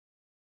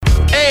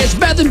Hey, it's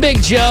Beth and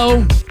Big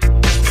Joe.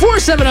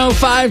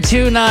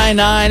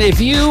 470-5299. If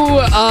you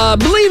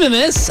believe in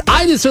this,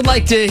 I just would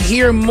like to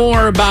hear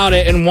more about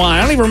it and why.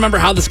 I don't even remember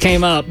how this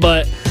came up,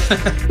 but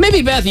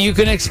maybe, Beth, you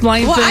can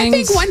explain things. Well, I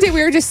think one day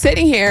we were just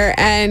sitting here,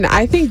 and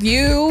I think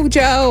you,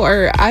 Joe,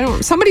 or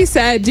somebody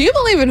said, "Do you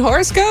believe in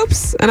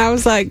horoscopes?" And I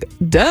was like,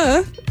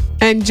 "Duh."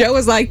 And Joe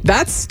was like,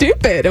 "That's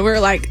stupid." And we were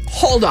like,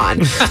 "Hold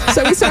on."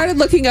 So we started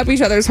looking up each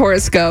other's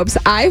horoscopes.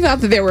 I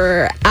thought that they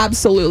were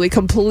absolutely,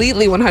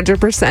 completely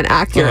 100%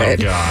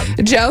 accurate. Oh,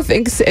 God. Joe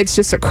thinks it's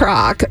just a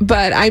crock.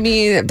 But I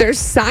mean, there's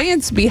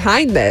science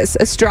behind this.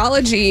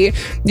 Astrology,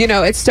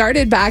 it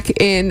started back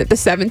in the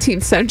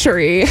 17th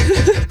century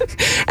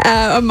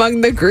among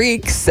the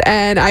Greeks.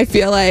 And I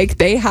feel like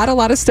they had a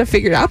lot of stuff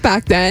figured out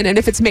back then. And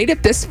if it's made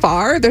it this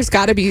far, there's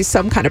got to be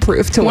some kind of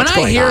proof to what's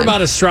going on. When I hear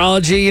about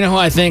astrology, you know who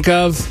I think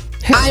of?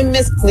 I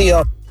miss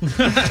Cleo.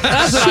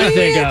 That's what I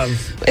think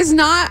of. Is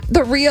not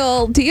the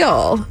real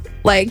deal.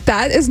 Like,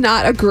 that is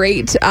not a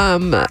great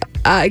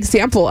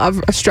example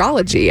of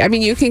astrology. I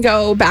mean, you can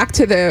go back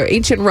to the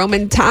ancient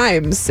Roman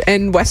times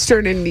and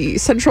Western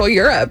and Central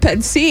Europe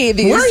and see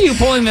these. Where are you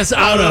pulling this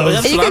out of?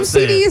 That's You what can I'm see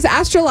saying. these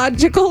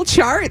astrological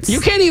charts.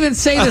 You can't even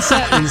say the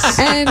sentence.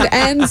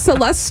 and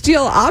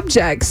celestial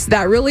objects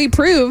that really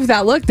prove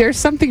that, look, there's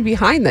something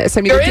behind this.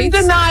 I mean, You're in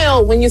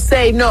denial when you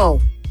say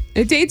no.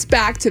 it dates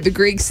back to the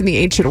Greeks in the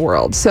ancient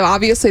world. So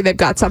obviously they've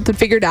got something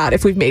figured out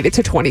if we've made it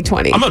to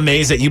 2020. I'm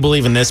amazed that you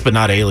believe in this, but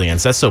not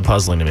aliens. That's so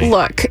puzzling to me.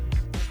 Look,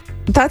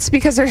 that's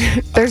because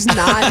there's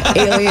not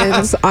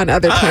aliens on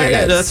other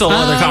planets. That's a whole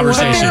other But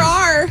conversation. there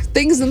are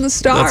things in the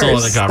stars That's a whole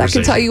other that can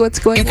conversation. tell you what's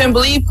going You on. can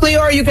believe Cleo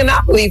or you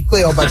cannot believe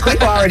Cleo, but Cleo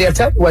already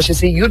tell you what she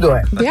see you do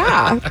it.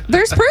 Yeah,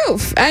 there's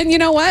proof. And you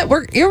know what?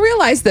 You'll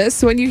realize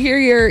this when you hear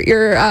your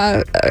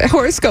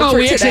horoscope Oh, for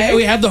we today.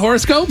 actually have the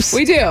horoscopes?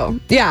 We do.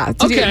 Yeah.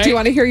 Okay. Do you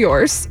want to hear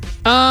yours?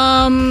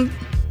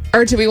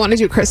 Or do we want to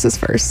do Chris's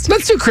first?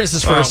 Let's do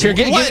Chris's first. Here,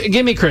 what?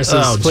 give me Chris's,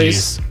 Oh,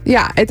 please. jeez.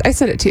 Yeah, I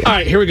sent it to you. All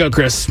right, here we go,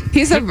 Chris.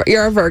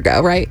 You're a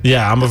Virgo, right?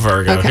 Yeah, I'm a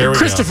Virgo. Okay. Here we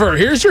Christopher,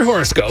 here's your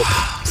horoscope.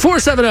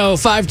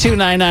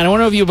 470-5299. I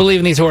wonder if you believe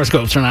in these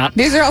horoscopes or not.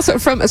 These are also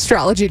from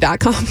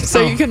astrology.com,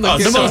 so you can look Oh,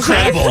 yourself so up.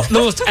 incredible. The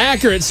most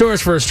accurate source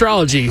for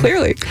astrology.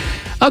 Clearly.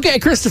 Okay,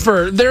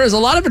 Christopher, there is a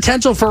lot of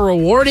potential for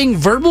rewarding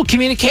verbal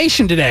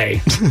communication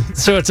today.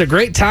 So it's a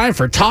great time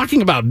for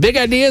talking about big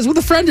ideas with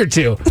a friend or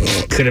two.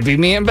 Could it be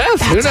me and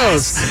Beth? Who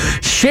knows?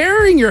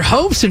 Sharing your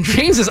hopes and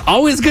dreams is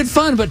always good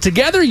fun, but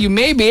together you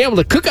may be able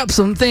to cook up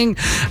some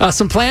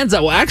plans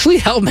that will actually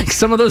help make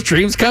some of those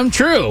dreams come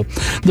true.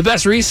 The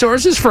best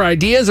resources for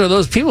ideas are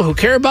those people who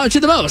care about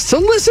you the most. So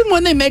listen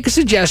when they make a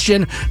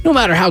suggestion, no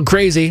matter how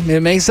crazy it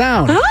may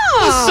sound.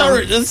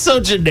 It's so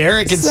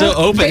generic and so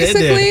open-ended.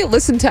 Basically,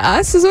 listen to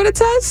us is what it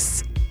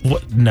says.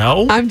 What?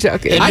 No? I'm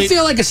joking. I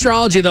feel like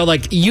astrology, though,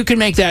 like you can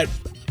make that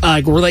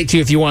relate to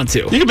you if you want to.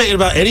 You can make it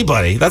about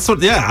anybody. That's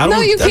what, yeah. I don't,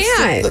 No, you that's-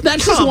 can't.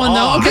 That's just Come one, though.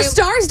 on. The Okay.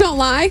 stars don't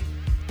lie.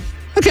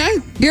 Okay.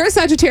 You're a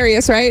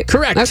Sagittarius, right?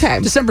 Correct. Okay.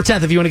 December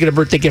 10th if you want to get a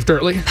birthday gift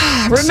early.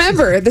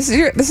 Remember, this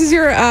is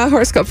your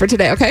horoscope for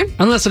today, okay?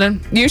 I'm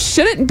listening. You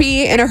shouldn't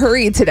be in a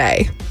hurry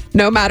today,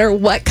 no matter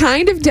what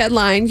kind of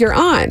deadline you're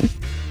on.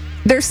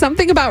 There's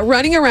something about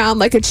running around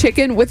like a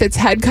chicken with its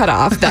head cut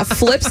off that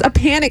flips a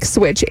panic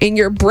switch in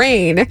your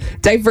brain,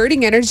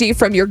 diverting energy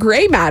from your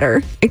gray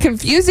matter and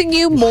confusing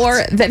you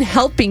more than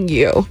helping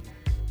you.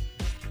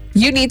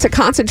 You need to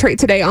concentrate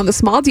today on the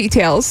small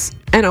details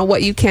and on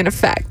what you can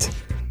affect.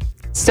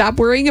 Stop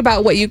worrying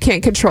about what you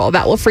can't control.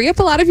 That will free up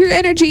a lot of your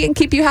energy and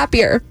keep you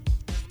happier.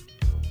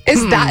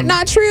 Is that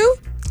not true?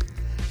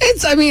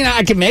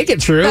 I can make it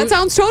true. That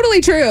sounds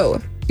totally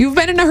true. You've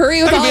been in a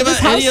hurry with That all could be this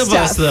about house any of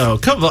stuff. us, though.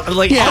 Come on.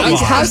 Like, Yeah, come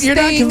These on. house You're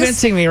not things,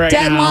 convincing me right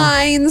now.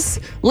 deadlines,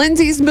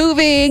 Lindsay's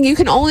moving. You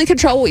can only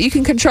control what you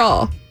can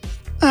control.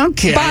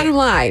 Okay. Bottom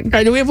line. All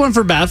right, do we have one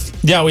for Beth?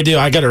 Yeah, we do.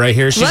 I got it right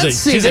here. She's Let's a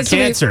see. she's a This will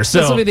be- Cancer. This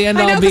will So be the end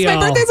I know all because be my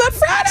all. birthday's on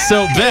Friday.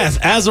 So, Beth,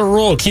 as a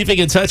rule, keeping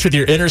in touch with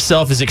your inner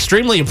self is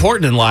extremely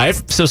important in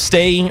life. So,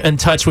 staying in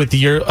touch with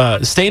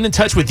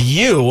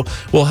you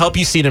will help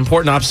you see an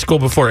important obstacle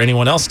before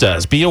anyone else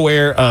does. Be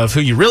aware of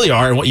who you really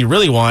are and what you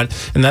really want,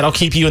 and that'll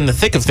keep you in the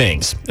thick of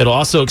things. It'll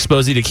also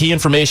expose you to key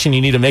information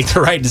you need to make the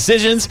right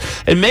decisions.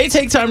 It may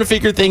take time to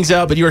figure things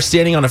out, but you are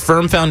standing on a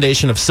firm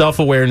foundation of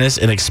self-awareness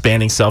and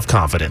expanding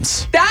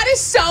self-confidence. that is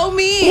so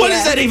mean. What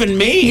does that even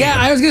mean? Yeah,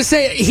 I was going to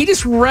say, he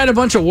just read a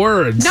bunch of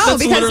words. No,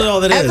 That's because literally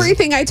all that is.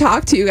 everything I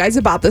talked to you guys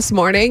about this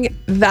morning,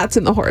 that's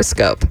in the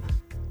horoscope.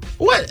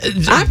 What?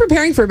 I'm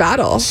preparing for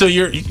battle. So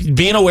you're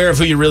being aware of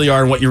who you really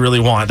are and what you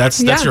really want.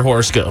 That's Yeah. your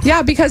horoscope.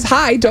 Yeah, because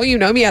don't you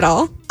know me at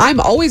all? I'm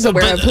always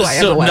aware of who I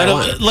am and what I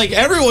want. Like,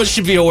 everyone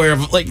should be aware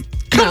of, like,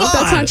 come No, on.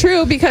 that's not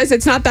true because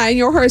it's not that in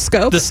your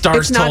horoscope. The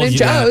stars It's not told in you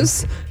that.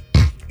 Joe's.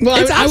 Well,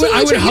 It's I absolutely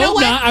would true. You know hope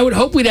what? not. I would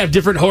hope we'd have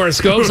different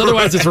horoscopes.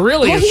 Otherwise, it's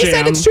really Well, a he sham.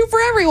 said it's true for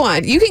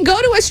everyone. You can go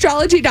to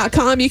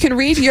astrology.com, you can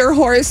read your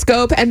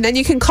horoscope, and then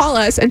you can call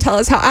us and tell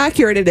us how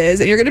accurate it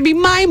is. And you're going to be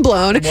mind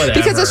blown because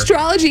Whatever.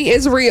 astrology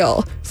is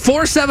real.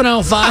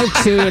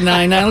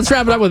 470-5299. Let's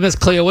wrap it up with Miss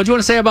Cleo. What do you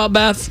want to say about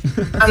Beth?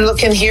 I'm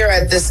looking here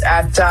at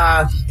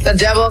the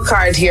devil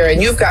card here,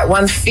 and you've got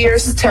one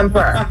fierce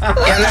temper.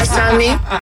 You understand me?